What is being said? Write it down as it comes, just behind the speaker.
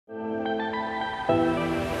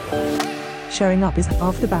Showing up is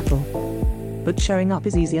half the battle. But showing up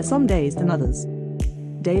is easier some days than others.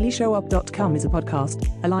 DailyShowUp.com is a podcast,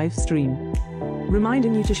 a live stream,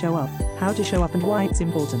 reminding you to show up, how to show up, and why it's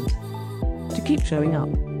important to keep showing up.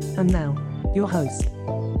 And now, your host,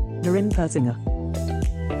 Darren Persinger.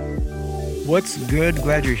 What's good?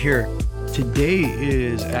 Glad you're here. Today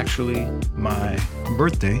is actually my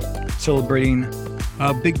birthday, celebrating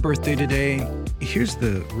a big birthday today. Here's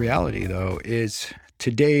the reality, though, is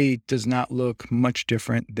today does not look much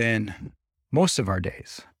different than most of our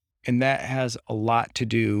days. And that has a lot to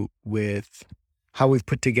do with how we've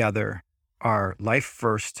put together our life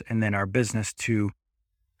first and then our business to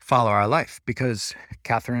follow our life. Because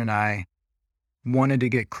Catherine and I wanted to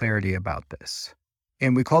get clarity about this.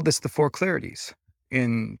 And we called this the 4 clarities.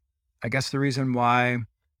 And I guess the reason why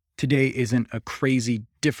today isn't a crazy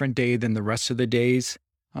different day than the rest of the days,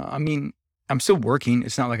 I'm still working.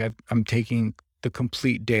 It's not like I'm taking the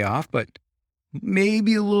complete day off, but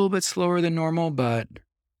maybe a little bit slower than normal, but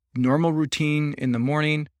normal routine in the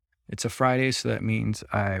morning. It's a Friday, so that means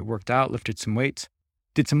I worked out, lifted some weights,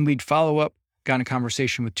 did some lead follow-up, got in a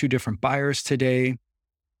conversation with 2 different buyers today.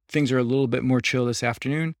 Things are a little bit more chill this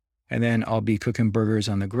afternoon, and then I'll be cooking burgers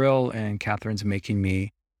on the grill, and Catherine's making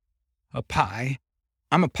me a pie.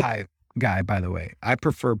 I'm a pie guy, by the way. I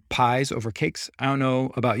prefer pies over cakes. I don't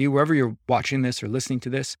know about you. Wherever you're watching this or listening to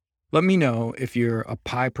this, let me know if you're a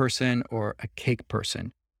pie person or a cake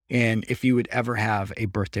person, and if you would ever have a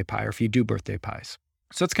birthday pie or if you do birthday pies.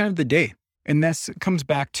 So that's kind of the day. And this comes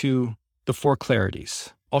back to the 4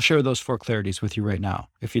 clarities. I'll share those 4 clarities with you right now,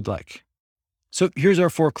 if you'd like. So here's our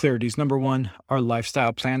 4 clarities. Number 1, our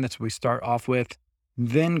lifestyle plan. That's what we start off with.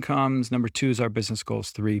 Then comes number 2 is our business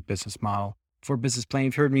goals. 3, business model. 4, business plan.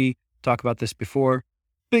 You've heard me talk about this before.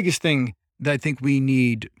 Biggest thing that I think we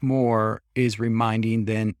need more is reminding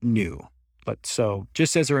than new. But so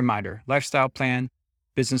just as a reminder, lifestyle plan,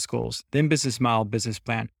 business goals, then business model, business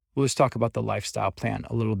plan. We'll just talk about the lifestyle plan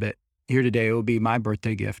a little bit. Here today, it will be my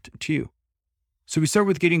birthday gift to you. So we start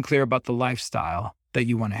with getting clear about the lifestyle that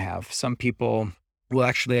you want to have. Some people will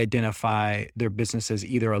actually identify their business as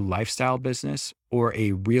either a lifestyle business or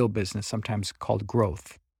a real business, sometimes called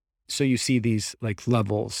growth. So you see these like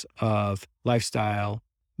levels of lifestyle,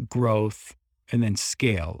 growth, and then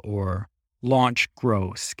scale, or launch,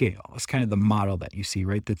 grow, scale. It's kind of the model that you see,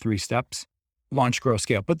 right? The 3 steps, launch, grow,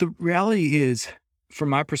 scale. But the reality is, from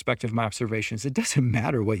my perspective, my observations, it doesn't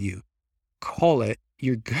matter what you call it.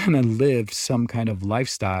 You're going to live some kind of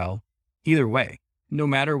lifestyle either way. No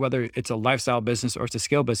matter whether it's a lifestyle business or it's a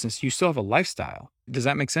scale business, you still have a lifestyle. Does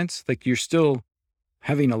that make sense? Like you're still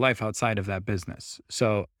having a life outside of that business.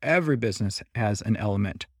 So every business has an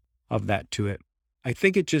element of that to it. I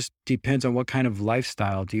think it just depends on what kind of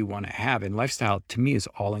lifestyle do you want to have. And lifestyle to me is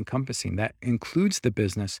all encompassing. That includes the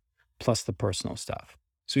business plus the personal stuff.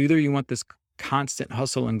 So either you want this constant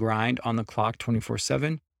hustle and grind on the clock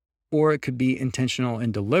 24/7, or it could be intentional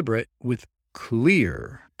and deliberate with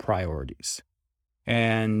clear priorities.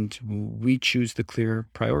 And we choose the clear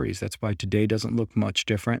priorities. That's why today doesn't look much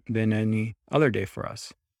different than any other day for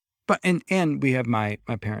us. But and we have my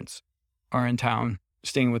parents are in town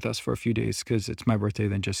staying with us for a few days because it's my birthday,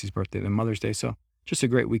 then Jesse's birthday, then Mother's Day. So just a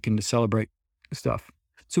great weekend to celebrate stuff.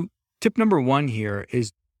 So tip number 1 here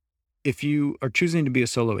is, if you are choosing to be a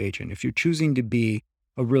solo agent, if you're choosing to be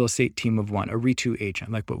a real estate team of 1, a RE2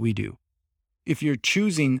 agent, like what we do, if you're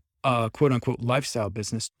choosing a quote unquote lifestyle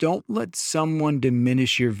business, don't let someone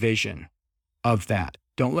diminish your vision of that.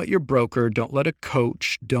 Don't let your broker, don't let a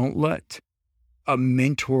coach, don't let a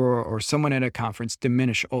mentor or someone at a conference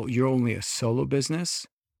diminish, oh, you're only a solo business.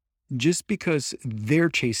 Just because they're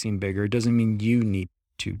chasing bigger doesn't mean you need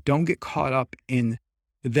to. Don't get caught up in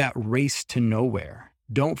that race to nowhere.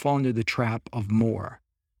 Don't fall into the trap of more.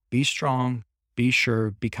 Be strong, be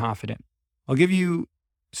sure, be confident. I'll give you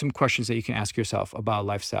some questions that you can ask yourself about a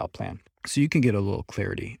lifestyle plan, so you can get a little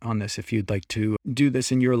clarity on this if you'd like to do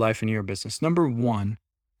this in your life and your business. Number 1,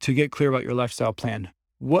 to get clear about your lifestyle plan,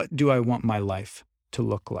 what do I want my life to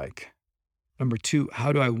look like? Number 2,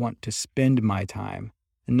 how do I want to spend my time?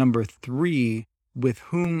 And number 3, with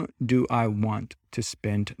whom do I want to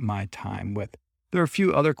spend my time with? There are a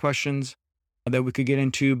few other questions that we could get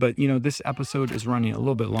into, but this episode is running a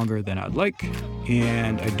little bit longer than I'd like,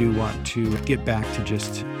 and I do want to get back to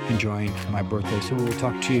just enjoying my birthday. So we'll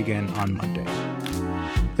talk to you again on Monday.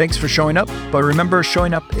 Thanks for showing up, but remember,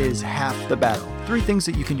 showing up is half the battle. 3 things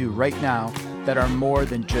that you can do right now that are more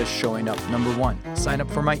than just showing up. Number 1, sign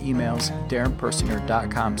up for my emails,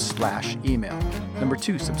 darrenpersinger.com/email. Number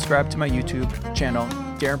 2, subscribe to my YouTube channel,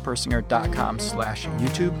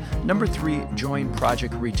 darrenpersinger.com/YouTube. Number 3, join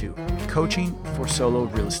Project RE2. coaching for solo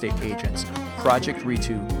real estate agents.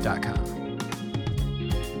 ProjectRetu.com.